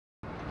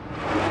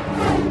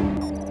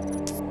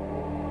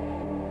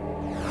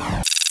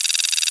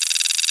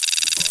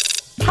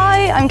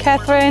I'm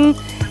Catherine,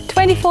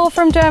 24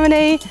 from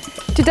Germany.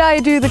 Today I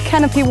do the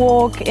canopy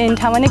walk in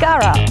Taman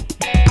Negara.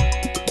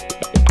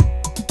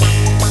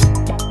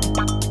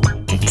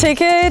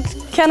 Ticket,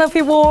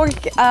 canopy walk,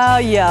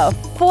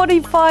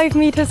 45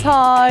 meters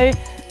high.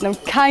 And I'm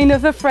kind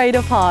of afraid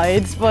of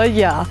heights, but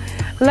yeah,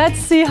 let's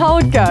see how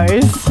it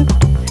goes.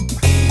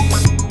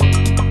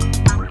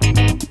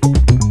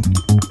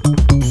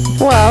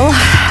 Well,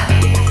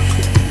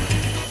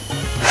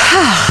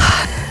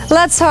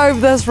 let's hope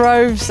those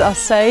ropes are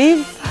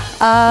safe,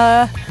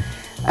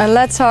 and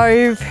let's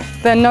hope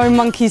there are no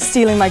monkeys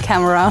stealing my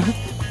camera.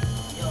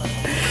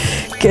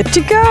 Good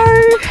to go!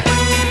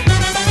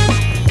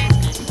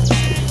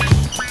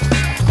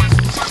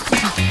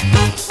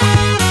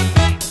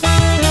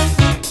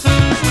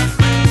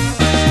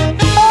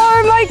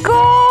 Oh my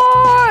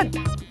god!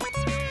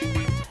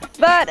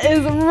 That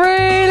is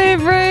really,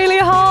 really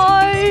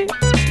high!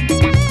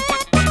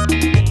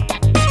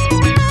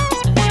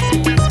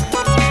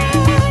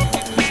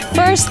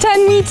 First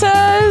 10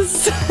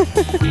 meters!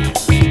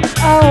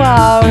 Oh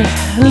wow,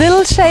 a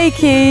little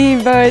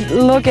shaky, but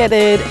look at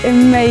it,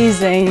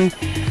 amazing.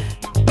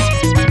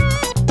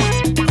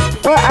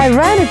 Well, I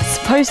read it's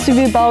supposed to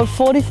be about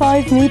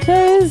 45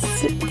 meters,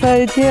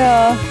 but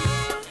yeah,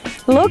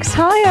 looks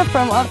higher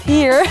from up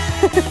here.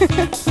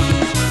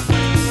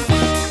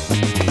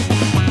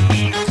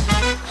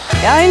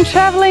 I'm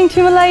traveling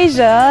to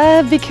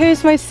Malaysia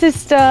because my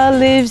sister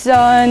lives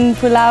on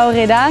Pulau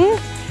Redang.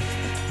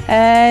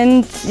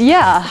 And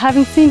yeah,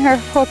 haven't seen her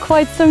for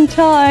quite some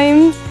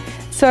time,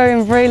 so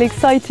I'm really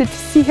excited to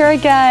see her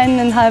again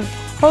and have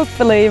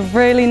hopefully a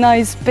really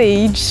nice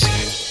beach.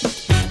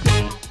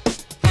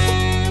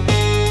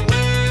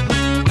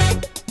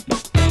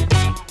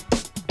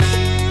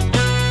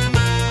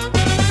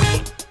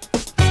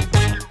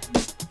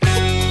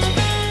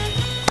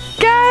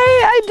 Okay,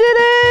 I did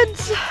it!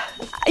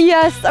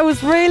 Yes, I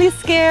was really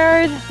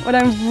scared, but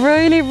I'm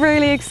really,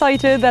 really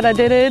excited that I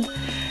did it.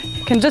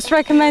 Can just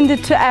recommend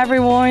it to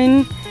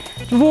everyone.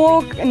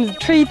 Walk in the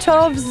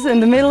treetops in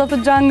the middle of the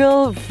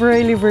jungle,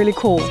 really, really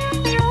cool.